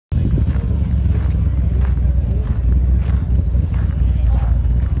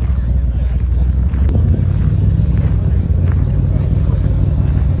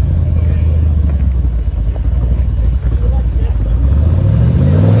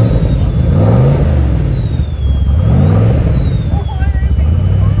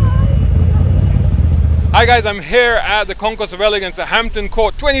guys, I'm here at the Concours of Elegance at Hampton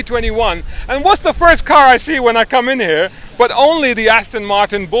Court 2021, and what's the first car I see when I come in here but only the Aston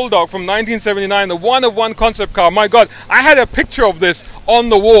Martin Bulldog from 1979, the one-of-one concept car. My god, I had a picture of this on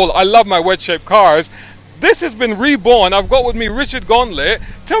the wall. I love my wedge-shaped cars. This has been reborn. I've got with me Richard Gauntlett.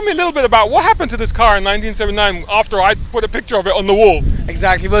 Tell me a little bit about what happened to this car in 1979 after I put a picture of it on the wall.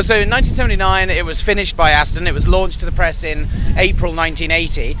 Exactly. Well, so in 1979 it was finished by Aston. It was launched to the press in April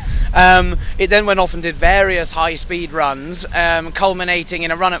 1980. It then went off and did various high-speed runs, culminating in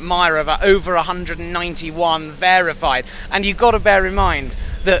a run at Myra of over 191 verified. And you've got to bear in mind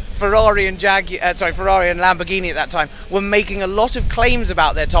that Ferrari and Lamborghini at that time were making a lot of claims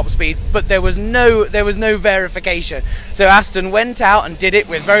about their top speed, but there was no verification. So Aston went out and did it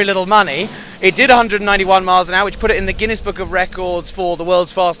with very little money. It did 191 miles an hour, which put it in the Guinness Book of Records for the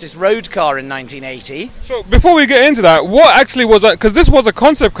world's fastest road car in 1980. So before we get into that, what actually was that? Because this was a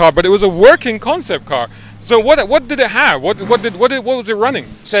concept car, but it was a working concept car. So what did it have? What was it running?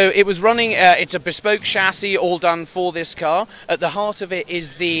 So it was running. It's a bespoke chassis, all done for this car. At the heart of it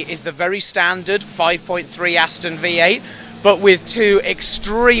is the very standard 5.3 Aston V8, but with two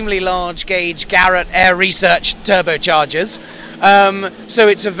extremely large gauge Garrett Air Research turbochargers. So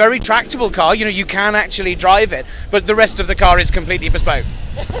it's a very tractable car. You know, you can actually drive it, but the rest of the car is completely bespoke.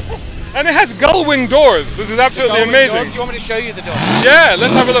 And it has gullwing doors. This is absolutely amazing. Doors. Do you want me to show you the doors? Yeah,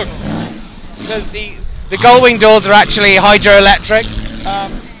 let's have a look. So the gullwing doors are actually hydroelectric.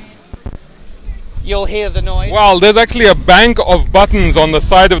 You'll hear the noise. Wow, there's actually a bank of buttons on the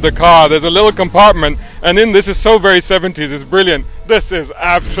side of the car. There's a little compartment, and in this is so very 70s. It's brilliant. This is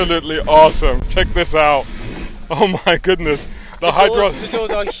absolutely awesome. Check this out. Oh my goodness. The doors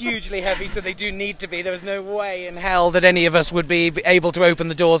are hugely heavy, so they do need to be. There was no way in hell that any of us would be able to open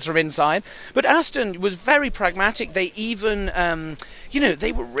the doors from inside. But Aston was very pragmatic. They even,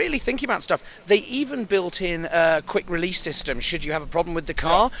 they were really thinking about stuff. They even built in a quick release system. Should you have a problem with the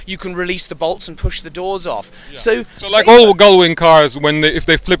car, you can release the bolts and push the doors off. Yeah. So like all gullwing cars,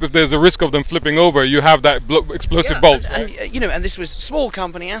 if there's a risk of them flipping over, you have that explosive bolt. And and this was small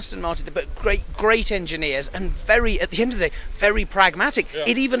company, Aston Martin, but great engineers, and at the end of the day, very pragmatic. Yeah.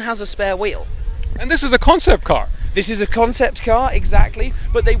 It even has a spare wheel. And this is a concept car. This is a concept car, exactly,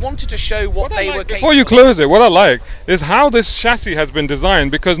 but they wanted to show what they were capable of. Before you close it, what I like is how this chassis has been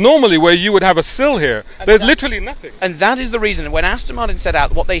designed, because normally where you would have a sill here, there's literally nothing. And that is the reason, when Aston Martin set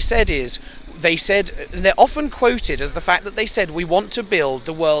out, what they said is, they're often quoted as the fact that they said, we want to build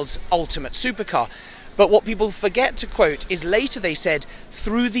the world's ultimate supercar. But what people forget to quote is later they said,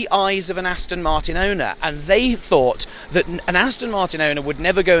 through the eyes of an Aston Martin owner. And they thought that an Aston Martin owner would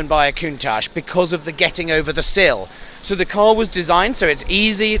never go and buy a Countach because of the getting over the sill. So the car was designed so it's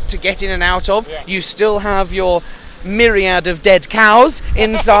easy to get in and out of. Yeah. You still have your myriad of dead cows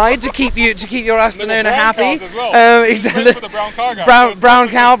inside to keep your Aston owner happy. Well. Exactly. For the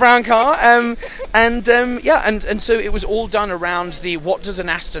BrownCarGuy. Brown car. And so it was all done around the what does an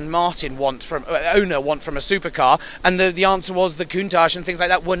Aston Martin owner want from a supercar, and the answer was the Countach and things like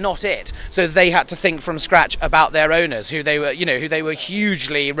that were not it. So they had to think from scratch about their owners, who they were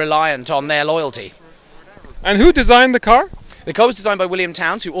hugely reliant on their loyalty. And who designed the car? The car was designed by William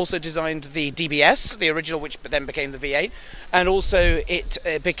Towns, who also designed the DBS, the original, which then became the V8, and also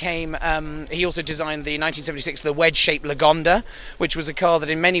he also designed the 1976 the wedge-shaped Lagonda, which was a car that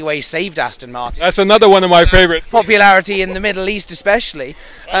in many ways saved Aston Martin. That's another one of my favourites. Popularity in the Middle East, especially.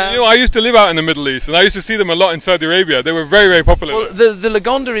 I used to live out in the Middle East, and I used to see them a lot in Saudi Arabia. They were very, very popular. Well, the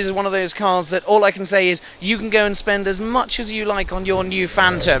Lagonda is one of those cars that all I can say is you can go and spend as much as you like on your new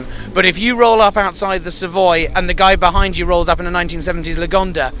Phantom, but if you roll up outside the Savoy and the guy behind you rolls up in a 1970s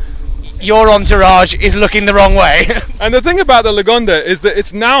Lagonda, your entourage is looking the wrong way. And the thing about the Lagonda is that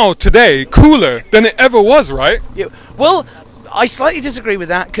it's now, today, cooler than it ever was, right? Yeah. Well, I slightly disagree with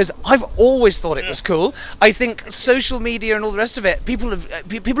that, because I've always thought it was cool. I think social media and all the rest of it, people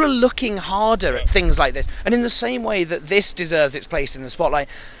are looking harder at things like this. And in the same way that this deserves its place in the spotlight,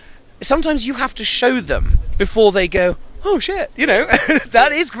 sometimes you have to show them before they go, oh shit,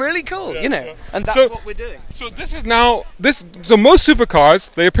 that is really cool, and that's what we're doing. So this is now, so most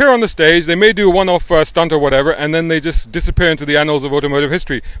supercars, they appear on the stage, they may do a one-off stunt or whatever, and then they just disappear into the annals of automotive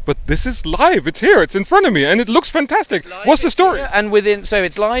history. But this is live, it's here, it's in front of me, and it looks fantastic. What's the story? And so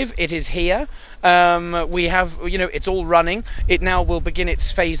it's live, it is here. We have, it's all running. It now will begin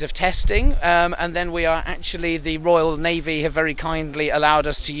its phase of testing, and then we are actually, the Royal Navy have very kindly allowed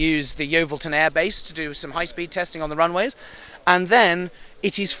us to use the Yeovilton Air Base to do some high-speed testing on the runways, and then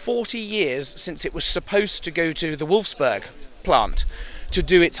it is 40 years since it was supposed to go to the Wolfsburg plant. to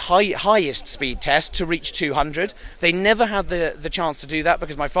do its highest speed test to reach 200. They never had the chance to do that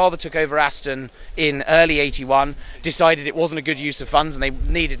because my father took over Aston in early 81, decided it wasn't a good use of funds and they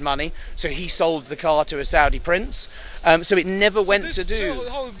needed money, so he sold the car to a Saudi prince. So it never went to do...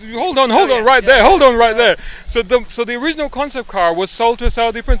 Hold on right there. So the original concept car was sold to a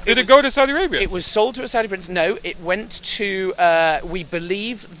Saudi prince. Did it go to Saudi Arabia? It was sold to a Saudi prince. No, it went to, we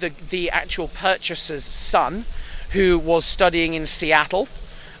believe, the actual purchaser's son, who was studying in Seattle,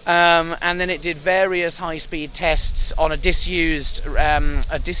 and then it did various high-speed tests on a disused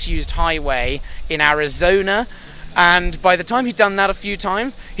highway in Arizona. And by the time he'd done that a few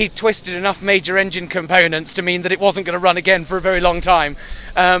times, he'd twisted enough major engine components to mean that it wasn't going to run again for a very long time.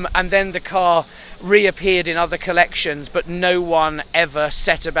 And then the car reappeared in other collections, but no one ever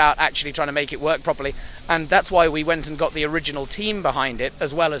set about actually trying to make it work properly. And that's why we went and got the original team behind it,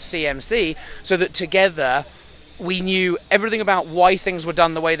 as well as CMC, so that together we knew everything about why things were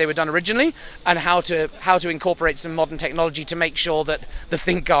done the way they were done originally and how to incorporate some modern technology to make sure that the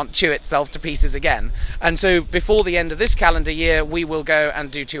thing can't chew itself to pieces again. And so before the end of this calendar year, we will go and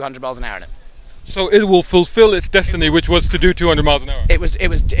do 200 miles an hour in it. So it will fulfill its destiny, which was to do 200 miles an hour. It was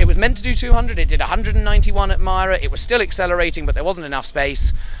meant to do 200. It did 191 at Myra. It was still accelerating, but there wasn't enough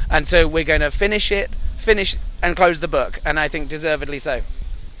space. And so we're going to finish and close the book, and I think deservedly so.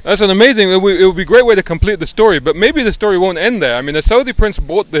 That's an amazing, it would be a great way to complete the story, but maybe the story won't end there. I mean, the Saudi prince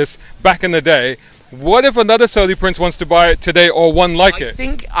bought this back in the day. What if another Saudi prince wants to buy it today, or one like it?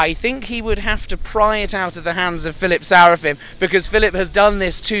 I think he would have to pry it out of the hands of Philip Sarafim, because Philip has done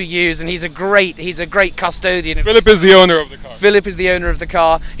this 2 years and he's a great custodian. Philip is the owner of the car. Philip is the owner of the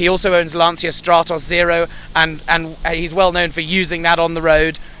car. He also owns Lancia Stratos Zero, and he's well known for using that on the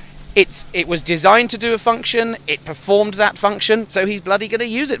road. It was designed to do a function, it performed that function, so he's bloody going to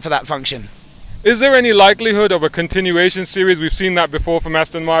use it for that function. Is there any likelihood of a continuation series? We've seen that before from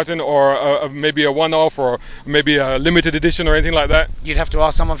Aston Martin, or maybe a one-off, or maybe a limited edition or anything like that? You'd have to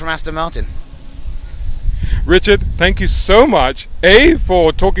ask someone from Aston Martin. Richard, thank you so much, A,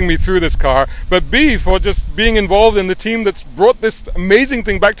 for talking me through this car, but B, for just being involved in the team that's brought this amazing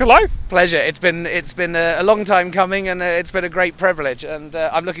thing back to life. Pleasure. It's been a long time coming, and it's been a great privilege, and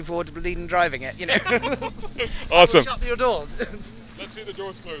I'm looking forward to leading and driving it, you know. Awesome. Shut your doors. Let's see the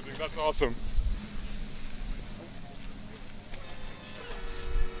doors closing. That's awesome.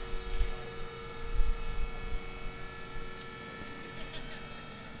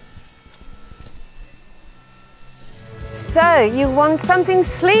 So, you want something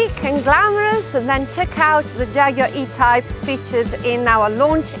sleek and glamorous, and then check out the Jaguar E-Type featured in our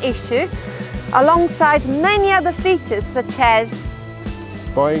launch issue, alongside many other features such as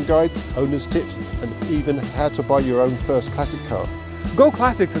buying guides, owner's tips, and even how to buy your own first classic car. Go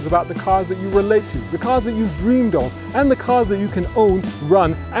Classics is about the cars that you relate to, the cars that you've dreamed of, and the cars that you can own,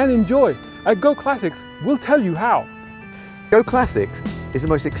 run, and enjoy. At Go Classics, we'll tell you how. Go Classics is the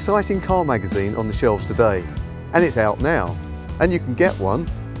most exciting car magazine on the shelves today. And it's out now, and you can get one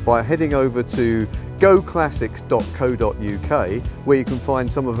by heading over to goclassics.co.uk, where you can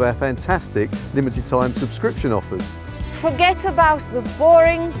find some of our fantastic limited time subscription offers. forget about the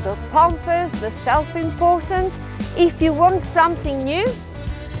boring, the pompous, the self-important. If you want something new,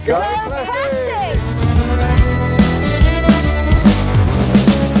 Go Classics!